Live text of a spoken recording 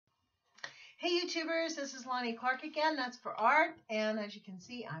Hey YouTubers, this is Lonnie Clark again, Nuts for Art, and as you can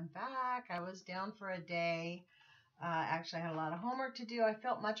see, I'm back. I was down for a day. Actually, I had a lot of homework to do. I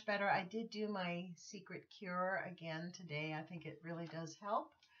felt much better. I did do my secret cure again today. I think it really does help.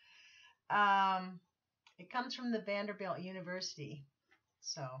 It comes from the Vanderbilt University,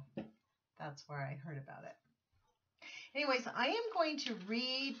 so that's where I heard about it. Anyways, I am going to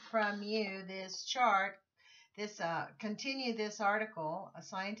read from you this chart. Continue this article,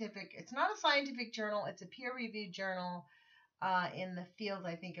 it's not a scientific journal, it's a peer-reviewed journal in the field,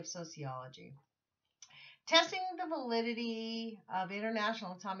 I think, of sociology. Testing the validity of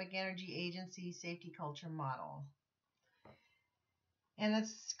International Atomic Energy Agency Safety Culture Model. And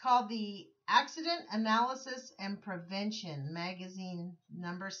it's called the Accident Analysis and Prevention, magazine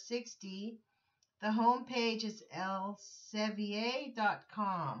number 60. The homepage is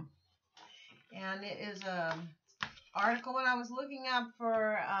elsevier.com. And it is an article when I was looking up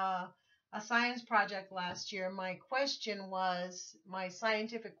for a science project last year. My question was, my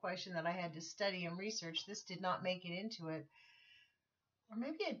scientific question that I had to study and research, this did not make it into it. Or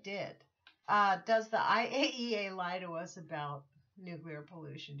maybe it did. Does the IAEA lie to us about nuclear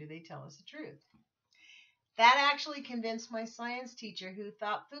pollution? Do they tell us the truth? That actually convinced my science teacher, who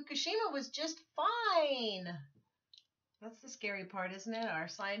thought Fukushima was just fine. That's the scary part, isn't it? Our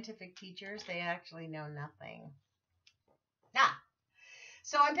scientific teachers, they actually know nothing.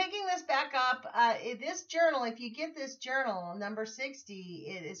 So I'm picking this back up. This journal, if you get this journal, number 60,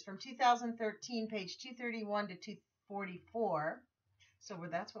 it is from 2013, page 231 to 244. So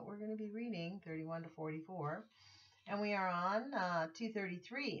that's what we're going to be reading, 31 to 44. And we are on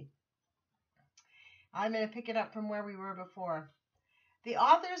 233. I'm going to pick it up from where we were before. The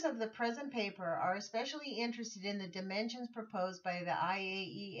authors of the present paper are especially interested in the dimensions proposed by the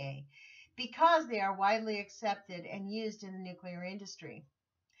IAEA because they are widely accepted and used in the nuclear industry.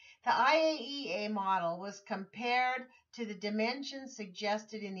 The IAEA model was compared to the dimensions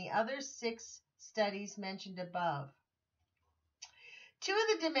suggested in the other 6 studies mentioned above. 2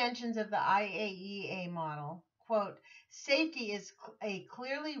 of the dimensions of the IAEA model, quote, safety is a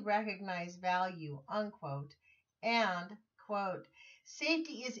clearly recognized value, unquote, and, quote,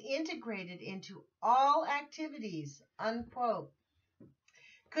 safety is integrated into all activities, unquote,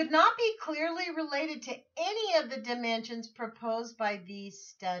 could not be clearly related to any of the dimensions proposed by these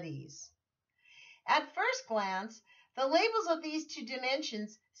studies. At first glance, the labels of these 2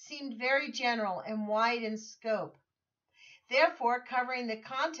 dimensions seemed very general and wide in scope. Therefore, covering the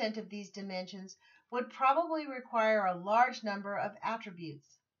content of these dimensions would probably require a large number of attributes.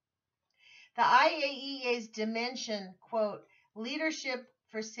 The IAEA's dimension, quote, leadership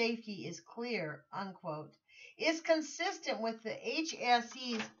for safety is clear, unquote, is consistent with the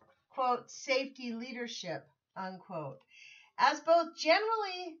HSE's, quote, safety leadership, unquote, as both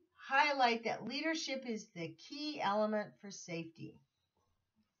generally highlight that leadership is the key element for safety.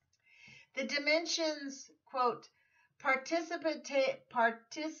 The dimensions, quote,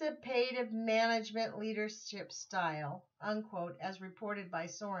 participative management leadership style, unquote, as reported by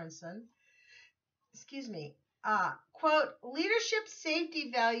Sorensen, quote, leadership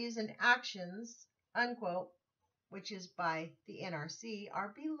safety values and actions, unquote, which is by the NRC, our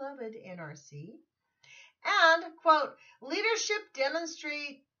beloved NRC, and, quote, leaders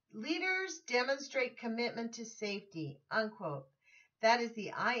demonstrate commitment to safety, unquote. That is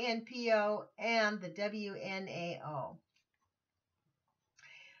the INPO and the WNAO.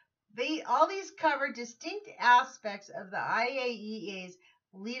 All these cover distinct aspects of the IAEA's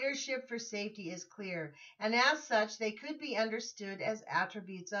leadership for safety is clear, and as such, they could be understood as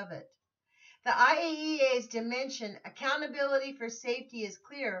attributes of it. The IAEA's dimension, accountability for safety is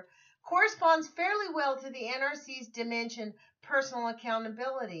clear, corresponds fairly well to the NRC's dimension, personal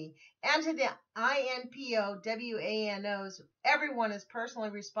accountability, and to the INPO WANO's everyone is personally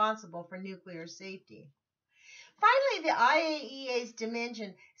responsible for nuclear safety. Finally, the IAEA's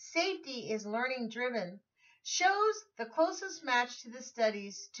dimension, safety is learning driven, shows the closest match to the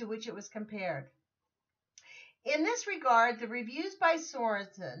studies to which it was compared. In this regard, the reviews by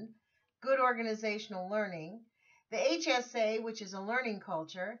Sorensen, Good Organizational Learning, the HSA, which is a learning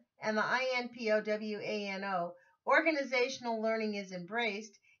culture, and the INPO WANO, Organizational Learning is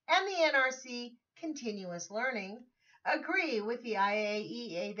Embraced, and the NRC, Continuous Learning, agree with the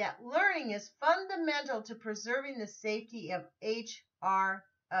IAEA that learning is fundamental to preserving the safety of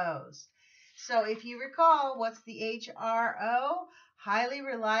HROs. So if you recall, what's the HRO? Highly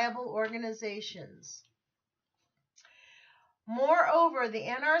Reliable Organizations. Moreover, the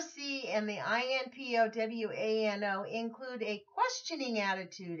NRC and the INPO WANO include a questioning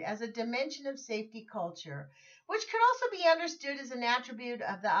attitude as a dimension of safety culture, which could also be understood as an attribute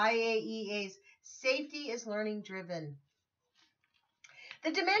of the IAEA's safety is learning driven.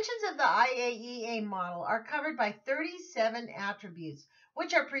 The dimensions of the IAEA model are covered by 37 attributes,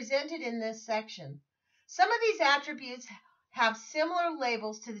 which are presented in this section. Some of these attributes have similar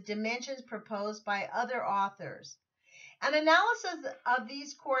labels to the dimensions proposed by other authors. An analysis of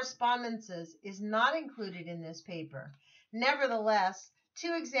these correspondences is not included in this paper. Nevertheless,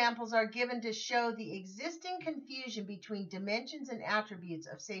 2 examples are given to show the existing confusion between dimensions and attributes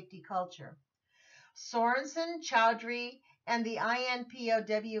of safety culture. Sorensen, Chowdhury, and the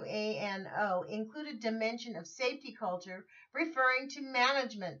INPOWANO include a dimension of safety culture referring to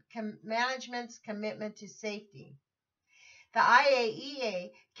management's commitment to safety. The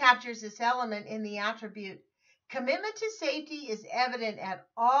IAEA captures this element in the attribute commitment to safety is evident at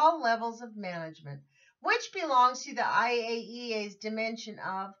all levels of management, which belongs to the IAEA's dimension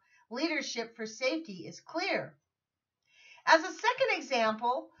of leadership for safety is clear. As a second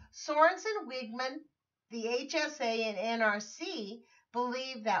example, Sorensen, Wigman, the HSA, and NRC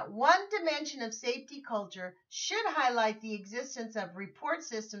believe that one dimension of safety culture should highlight the existence of report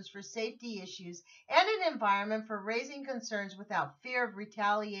systems for safety issues and an environment for raising concerns without fear of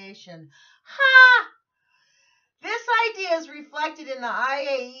retaliation. Ha! This idea is reflected in the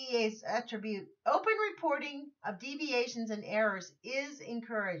IAEA's attribute. Open reporting of deviations and errors is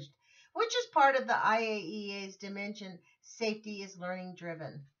encouraged, which is part of the IAEA's dimension, safety is learning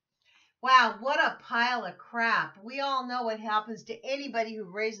driven. Wow, what a pile of crap. We all know what happens to anybody who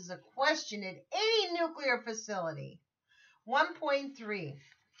raises a question at any nuclear facility. 1.3.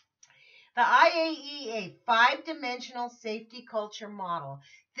 The IAEA 5-dimensional safety culture model.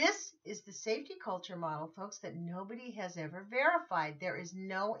 This is the safety culture model, folks, that nobody has ever verified. There is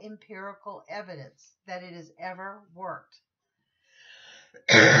no empirical evidence that it has ever worked.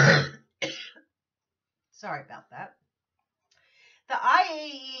 Sorry about that. The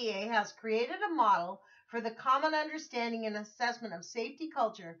IAEA has created a model for the common understanding and assessment of safety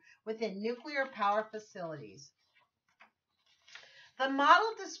culture within nuclear power facilities. The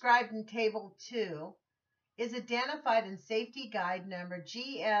model described in Table 2 is identified in Safety Guide number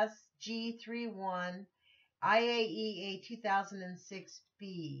GSG31 IAEA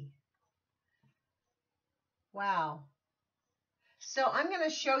 2006B. Wow. So I'm going to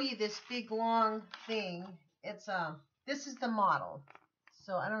show you this big long thing. This is the model.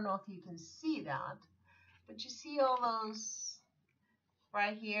 So I don't know if you can see that, but you see all those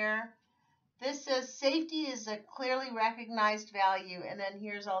right here. This says safety is a clearly recognized value, and then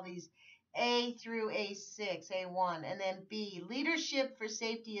here's all these A through A6, A1, and then B. Leadership for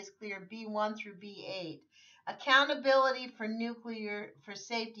safety is clear, B1 through B8. Accountability for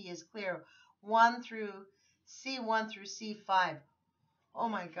safety is clear, C1 through C5. Oh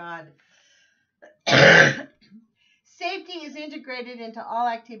my God. Safety is integrated into all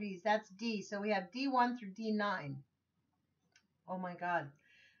activities. That's D. So we have D1 through D9. Oh my God.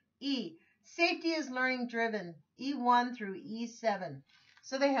 E. Safety is learning driven. E1 through E7.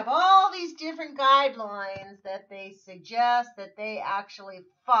 So they have all these different guidelines that they suggest that they actually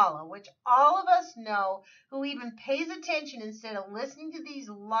follow, which all of us know who even pays attention instead of listening to these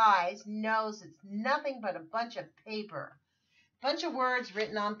lies knows it's nothing but a bunch of paper. A bunch of words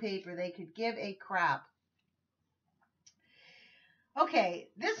written on paper. They could give a crap. Okay,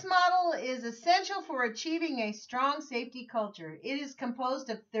 this model is essential for achieving a strong safety culture. It is composed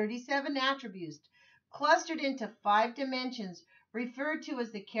of 37 attributes, clustered into 5 dimensions, referred to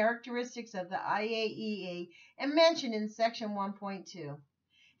as the characteristics of the IAEA and mentioned in section 1.2.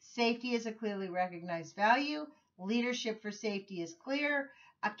 Safety is a clearly recognized value. Leadership for safety is clear.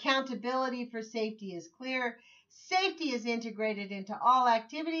 Accountability for safety is clear. Safety is integrated into all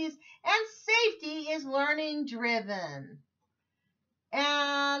activities. And safety is learning driven.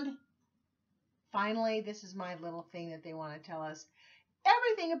 And finally, this is my little thing that they want to tell us.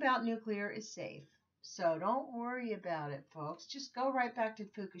 Everything about nuclear is safe. So don't worry about it, folks. Just go right back to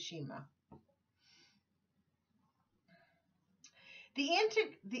Fukushima. The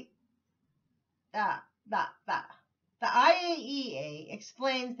IAEA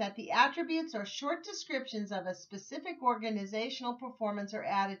explains that the attributes are short descriptions of a specific organizational performance or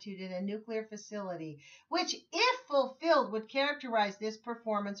attitude in a nuclear facility, which, if fulfilled, would characterize this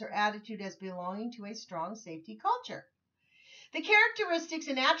performance or attitude as belonging to a strong safety culture. The characteristics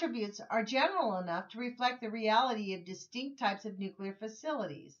and attributes are general enough to reflect the reality of distinct types of nuclear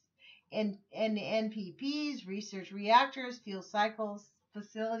facilities, and NPPs, research reactors, fuel cycles,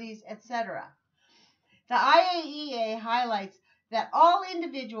 facilities, etc. The IAEA highlights that all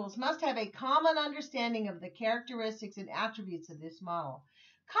individuals must have a common understanding of the characteristics and attributes of this model.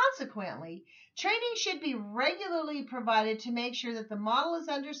 Consequently, training should be regularly provided to make sure that the model is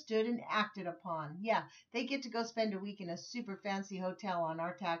understood and acted upon. Yeah, they get to go spend a week in a super fancy hotel on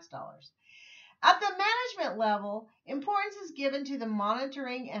our tax dollars. At the management level, importance is given to the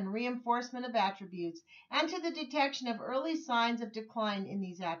monitoring and reinforcement of attributes and to the detection of early signs of decline in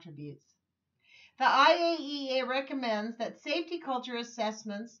these attributes. The IAEA recommends that safety culture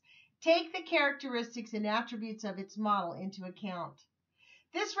assessments take the characteristics and attributes of its model into account.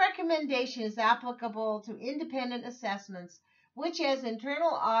 This recommendation is applicable to independent assessments, which as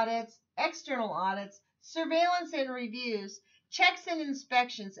internal audits, external audits, surveillance and reviews, checks and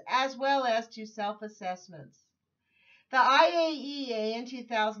inspections, as well as to self-assessments. The IAEA in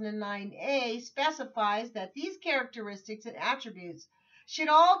 2009A specifies that these characteristics and attributes should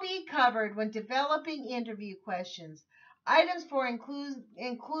all be covered when developing interview questions, items for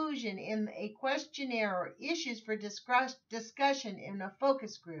inclusion in a questionnaire, or issues for discussion in a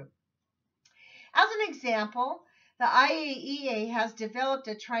focus group. As an example, the IAEA has developed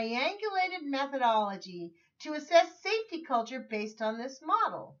a triangulated methodology to assess safety culture based on this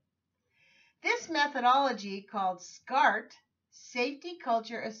model. This methodology, called SCART, Safety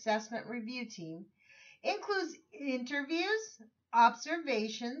Culture Assessment Review Team, includes interviews,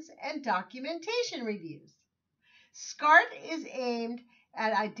 observations, and documentation reviews. SCART is aimed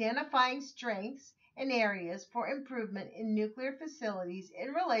at identifying strengths and areas for improvement in nuclear facilities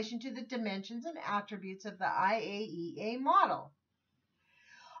in relation to the dimensions and attributes of the IAEA model.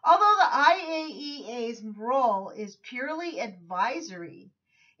 Although the IAEA's role is purely advisory,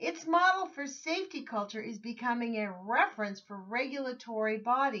 its model for safety culture is becoming a reference for regulatory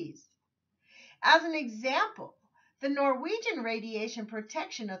bodies. As an example, the Norwegian Radiation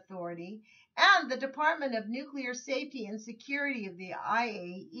Protection Authority and the Department of Nuclear Safety and Security of the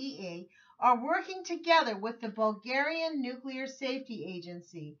IAEA are working together with the Bulgarian Nuclear Safety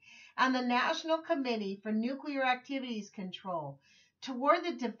Agency and the National Committee for Nuclear Activities Control toward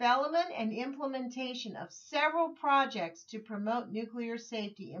the development and implementation of several projects to promote nuclear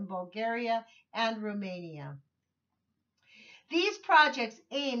safety in Bulgaria and Romania. These projects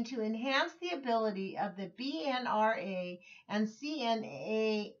aim to enhance the ability of the BNRA and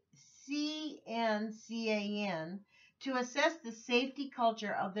CNCAN to assess the safety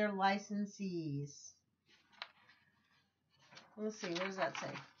culture of their licensees. Let's see, what does that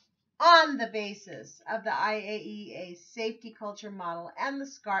say? On the basis of the IAEA safety culture model and the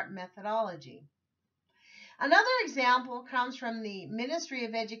SCART methodology. Another example comes from the Ministry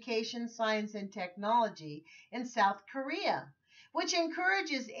of Education, Science, and Technology in South Korea, which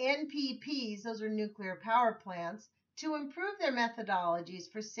encourages NPPs, those are nuclear power plants, to improve their methodologies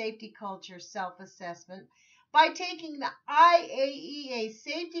for safety culture self-assessment by taking the IAEA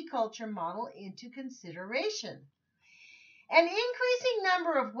safety culture model into consideration. An increasing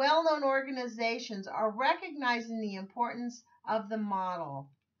number of well-known organizations are recognizing the importance of the model.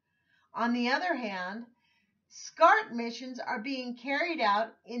 On the other hand, SCART missions are being carried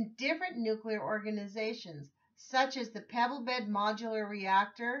out in different nuclear organizations, such as the Pebblebed Modular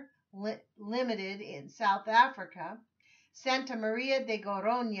Reactor Limited in South Africa, Santa Maria de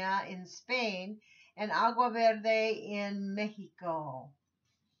Garoña in Spain, and Agua Verde in Mexico.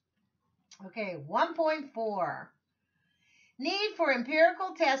 Okay, 1.4. Need for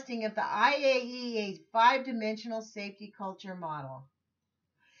empirical testing of the IAEA's five-dimensional safety culture model.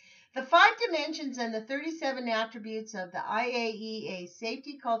 The 5 dimensions and the 37 attributes of the IAEA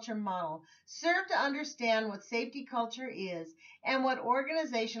safety culture model serve to understand what safety culture is and what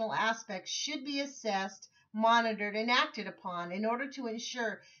organizational aspects should be assessed, monitored, and acted upon in order to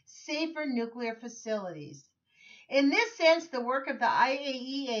ensure safer nuclear facilities. In this sense, the work of the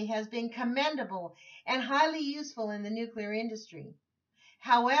IAEA has been commendable and highly useful in the nuclear industry.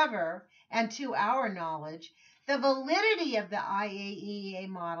 However, and to our knowledge, the validity of the IAEA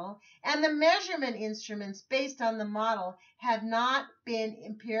model and the measurement instruments based on the model have not been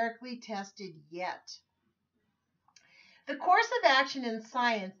empirically tested yet. The course of action in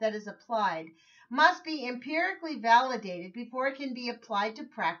science that is applied must be empirically validated before it can be applied to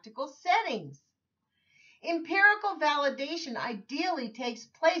practical settings. Empirical validation ideally takes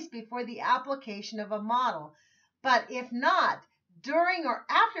place before the application of a model, but if not, during or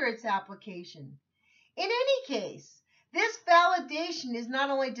after its application. In any case, this validation is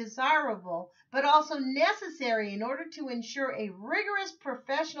not only desirable, but also necessary in order to ensure a rigorous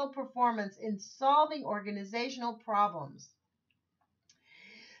professional performance in solving organizational problems.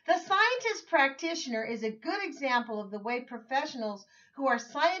 The scientist practitioner is a good example of the way professionals who are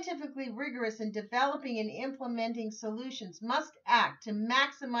scientifically rigorous in developing and implementing solutions must act to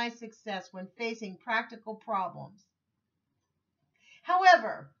maximize success when facing practical problems.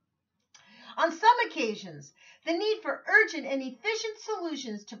 However, on some occasions, the need for urgent and efficient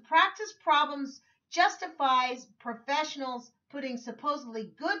solutions to practice problems justifies professionals putting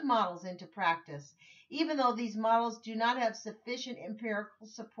supposedly good models into practice, even though these models do not have sufficient empirical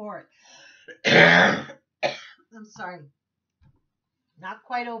support. I'm sorry, not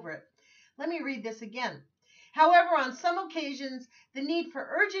quite over it. Let me read this again. However, on some occasions, the need for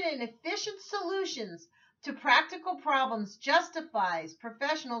urgent and efficient solutions to practical problems justifies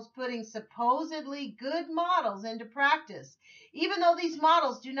professionals putting supposedly good models into practice, even though these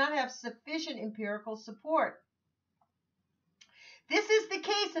models do not have sufficient empirical support. This is the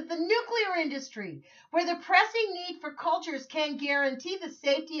case of the nuclear industry, where the pressing need for cultures can guarantee the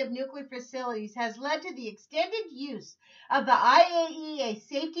safety of nuclear facilities has led to the extended use of the IAEA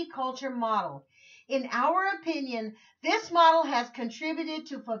safety culture model. In our opinion, this model has contributed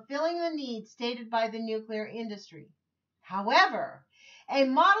to fulfilling the needs stated by the nuclear industry. However, a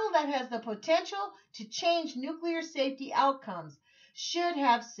model that has the potential to change nuclear safety outcomes should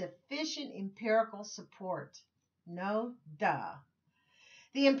have sufficient empirical support. No duh.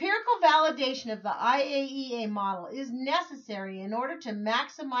 The empirical validation of the IAEA model is necessary in order to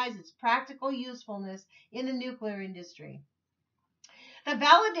maximize its practical usefulness in the nuclear industry. The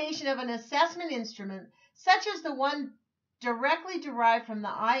validation of an assessment instrument, such as the one directly derived from the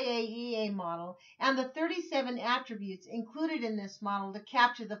IAEA model and the 37 attributes included in this model to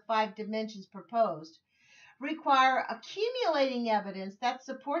capture the 5 dimensions proposed, require accumulating evidence that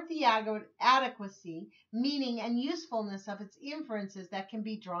support the adequacy, meaning, and usefulness of its inferences that can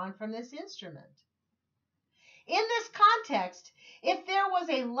be drawn from this instrument. In this context, if there was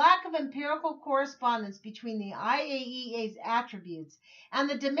a lack of empirical correspondence between the IAEA's attributes and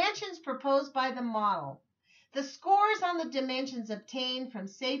the dimensions proposed by the model, the scores on the dimensions obtained from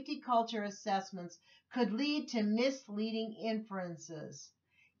safety culture assessments could lead to misleading inferences.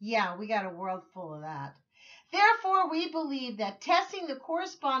 Yeah, we got a world full of that. Therefore, we believe that testing the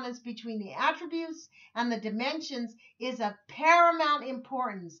correspondence between the attributes and the dimensions is of paramount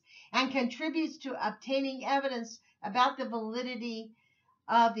importance and contributes to obtaining evidence about the validity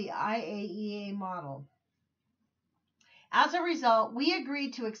of the IAEA model. As a result, we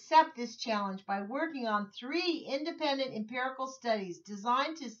agreed to accept this challenge by working on 3 independent empirical studies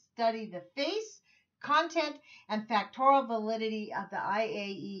designed to study the face, content, and factorial validity of the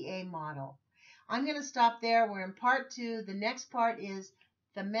IAEA model. I'm going to stop there. We're in part 2. The next part is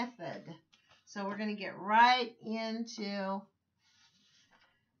the method. So we're going to get right into,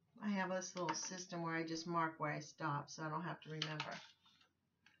 I have this little system where I just mark where I stop so I don't have to remember.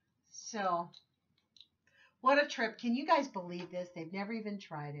 So, what a trip. Can you guys believe this? They've never even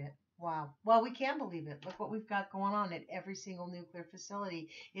tried it. Wow. Well, we can believe it. Look what we've got going on at every single nuclear facility.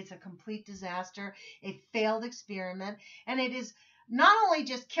 It's a complete disaster, a failed experiment, and it is not only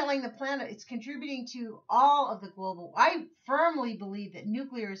just killing the planet, it's contributing to all of the global. I firmly believe that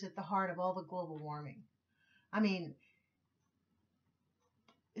nuclear is at the heart of all the global warming. I mean,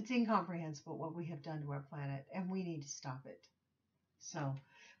 it's incomprehensible what we have done to our planet, and we need to stop it. So,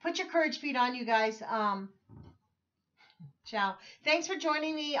 put your courage feet on, you guys. Ciao. Thanks for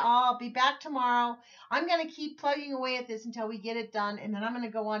joining me. I'll be back tomorrow. I'm going to keep plugging away at this until we get it done, and then I'm going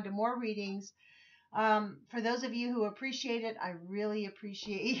to go on to more readings. For those of you who appreciate it, I really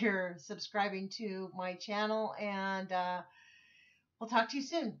appreciate your subscribing to my channel, and we'll talk to you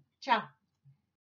soon. Ciao.